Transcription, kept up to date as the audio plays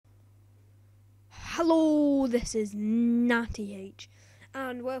Hello, this is Natty H,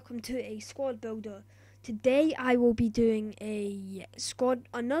 and welcome to a squad builder. Today I will be doing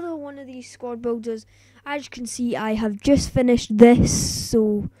another one of these squad builders. As you can see, I have just finished this,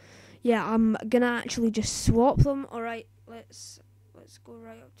 so yeah, I'm gonna actually just swap them. Alright, let's go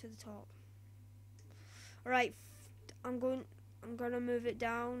right up to the top. Alright, I'm gonna move it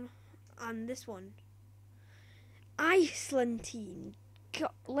down, and this one, Iceland team.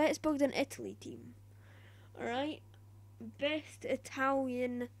 Let's build an Italy team. Alright, best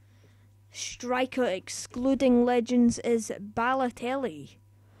Italian striker excluding legends is Balotelli.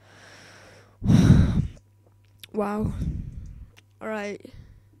 Wow. Alright.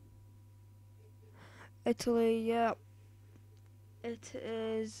 Italy, yeah. It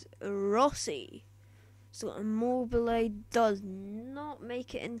is Rossi. So Immobile does not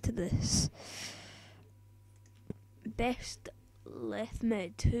make it into this. Best left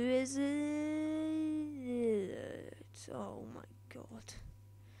mid. Who is it? Oh my god.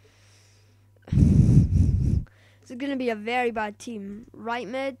 This is going to be a very bad team. Right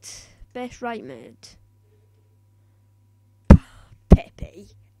mid. Best right mid. Pepe.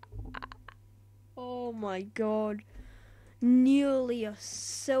 Oh my god. Nearly a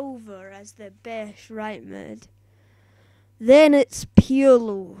silver as the best right mid. Then it's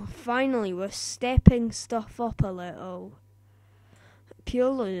Pirlo. Finally, we're stepping stuff up a little.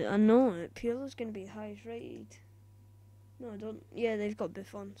 Pirlo, I know it. Pirlo's going to be the highest rated. No, I don't. Yeah, they've got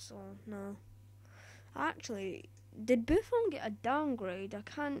Buffon, so no. Actually, did Buffon get a downgrade? I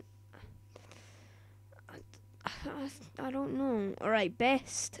can't. I don't know. Alright,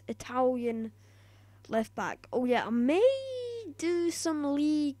 best Italian left back. Oh yeah, I may do some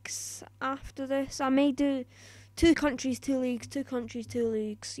leagues after this. I may do 2 countries, 2 leagues, 2 countries, 2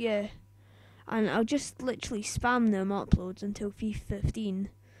 leagues. Yeah. And I'll just literally spam them uploads until FIFA 15.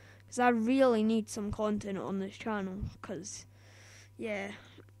 Because I really need some content on this channel. Because, yeah.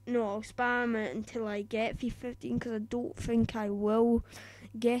 No, I'll spam it until I get FIFA 15. Because I don't think I will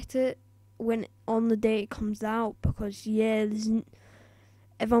get it when on the day it comes out. Because, yeah,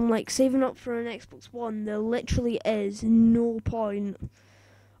 if I'm like saving up for an Xbox One, there literally is no point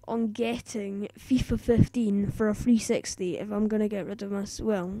on getting FIFA 15 for a 360 if I'm going to get rid of my...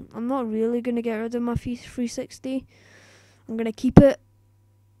 Well, I'm not really going to get rid of my 360. I'm going to keep it.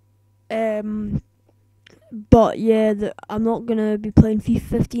 But yeah, I'm not going to be playing FIFA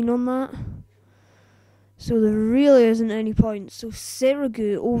 15 on that. So there really isn't any point. So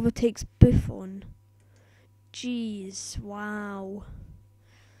Sirigu overtakes Buffon. Jeez, wow.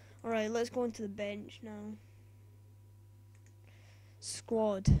 Alright, let's go into the bench now.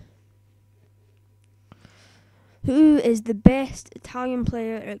 Squad. Who is the best Italian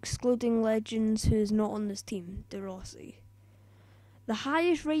player excluding legends who is not on this team? De Rossi. The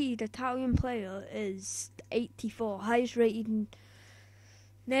highest rated Italian player is 84. Highest rated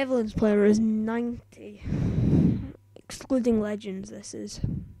Netherlands player is 90. Excluding legends, this is.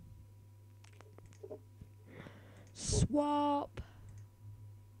 Swap.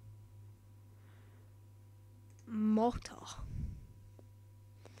 Motta.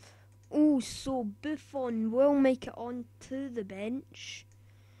 Oh, so Buffon will make it onto the bench.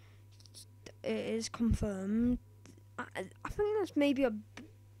 It is confirmed. I think that's maybe a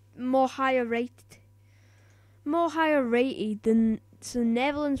more higher rated than... So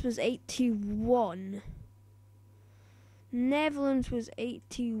Netherlands was 81. Netherlands was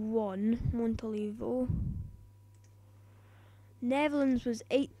 81. Montalivo. Netherlands was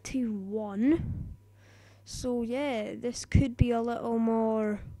 81. So yeah, this could be a little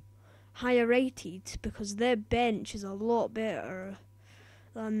more higher rated because their bench is a lot better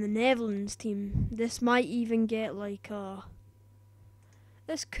than the Netherlands team. This might even get like a...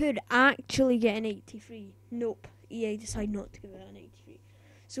 This could actually get an 83. Nope, EA decided not to give it an 83.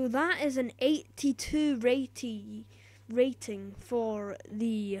 So that is an 82 rating for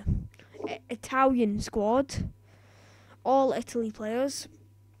the Italian squad. All Italy players.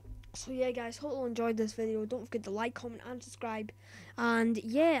 So yeah guys, hope you enjoyed this video. Don't forget to like, comment and subscribe. And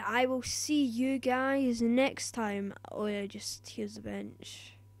yeah, I will see you guys next time. Oh yeah, just here's the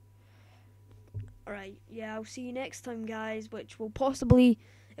bench. Alright, yeah, I'll see you next time guys, which will possibly...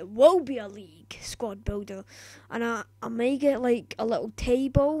 It will be a league squad builder. And I may get like a little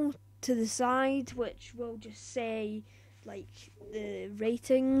table to the side which will just say like the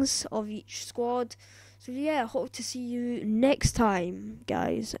ratings of each squad. So yeah, hope to see you next time,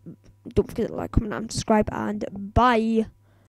 guys. Don't forget to like, comment and subscribe, and bye.